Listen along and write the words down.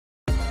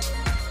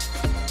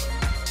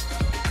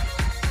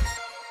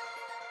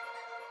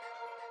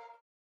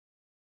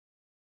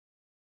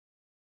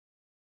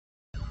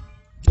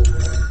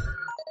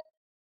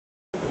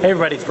Hey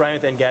everybody, it's Brian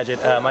with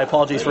Engadget. My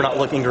apologies for not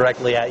looking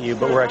directly at you,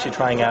 but we're actually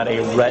trying out a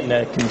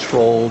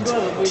Retina-controlled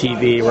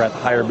TV. We're at the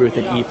Hire booth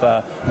at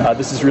IFA.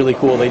 This is really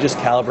cool. They just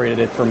calibrated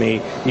it for me.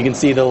 You can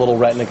see the little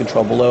Retina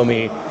control below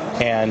me,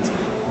 and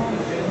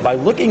by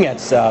looking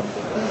at stuff,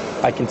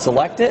 I can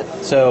select it.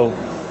 So,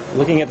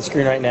 looking at the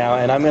screen right now,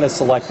 and I'm going to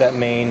select that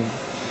main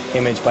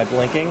image by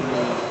blinking.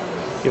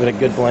 Give it a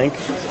good blink.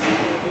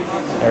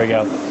 There we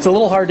go. It's a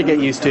little hard to get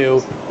used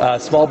to.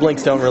 Small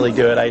blinks don't really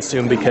do it, I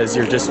assume, because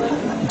you're just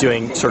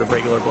doing sort of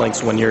regular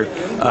blinks when you're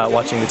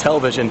watching the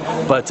television.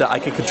 But I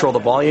can control the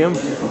volume.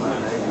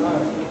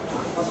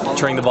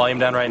 Turning the volume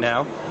down right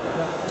now.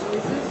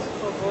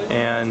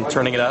 And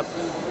turning it up.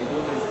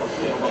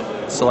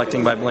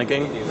 Selecting by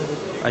blinking.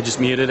 I just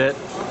muted it.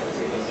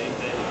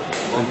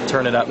 And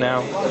turn it up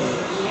now.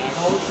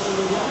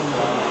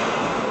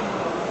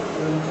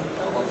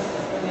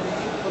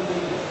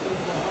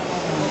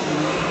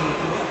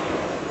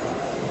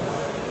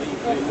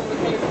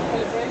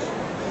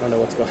 I don't know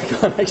what's going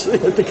on actually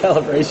with the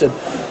calibration.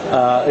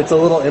 It's a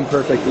little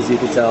imperfect, as you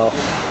can tell.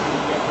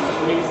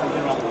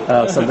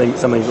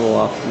 Something's a little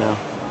off now.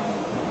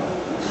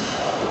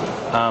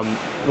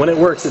 When it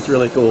works, it's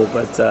really cool,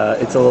 but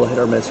it's a little hit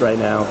or miss right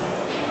now.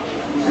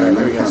 All right,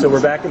 there we go. So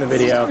we're back in the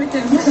video. I'm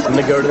going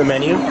to go to the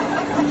menu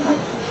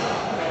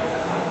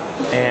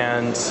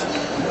and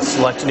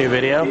select a new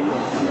video.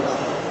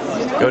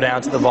 Go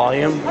down to the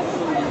volume,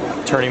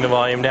 turning the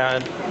volume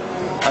down.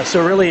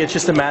 So really it's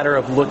just a matter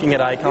of looking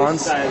at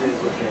icons,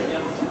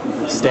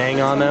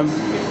 staying on them.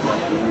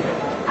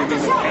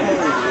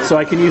 So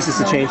I can use this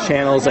to change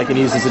channels, I can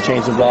use this to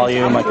change the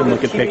volume, I can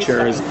look at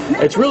pictures.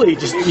 It's really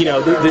just, you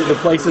know, the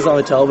places on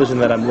the television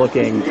that I'm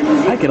looking,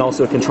 I can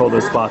also control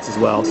those spots as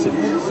well. So,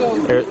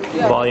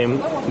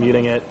 volume,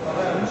 muting it,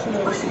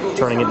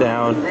 turning it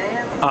down.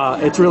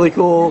 It's really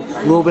cool,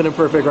 a little bit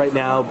imperfect right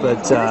now,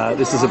 but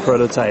this is a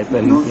prototype,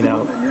 and you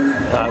know,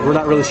 we're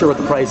not really sure what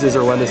the price is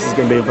or when this is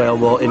going to be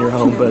available in your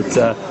home, but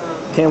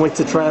can't wait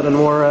to try out a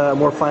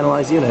more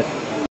finalized unit.